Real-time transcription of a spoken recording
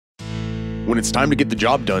When it's time to get the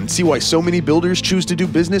job done, see why so many builders choose to do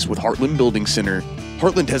business with Heartland Building Center.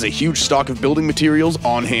 Heartland has a huge stock of building materials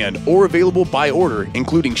on hand or available by order,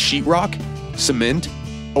 including sheetrock, cement,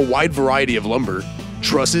 a wide variety of lumber,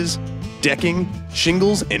 trusses, decking,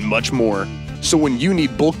 shingles, and much more. So when you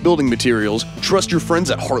need bulk building materials, trust your friends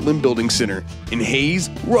at Heartland Building Center in Hayes,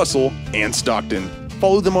 Russell, and Stockton.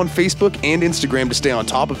 Follow them on Facebook and Instagram to stay on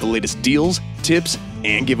top of the latest deals, tips,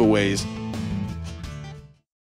 and giveaways.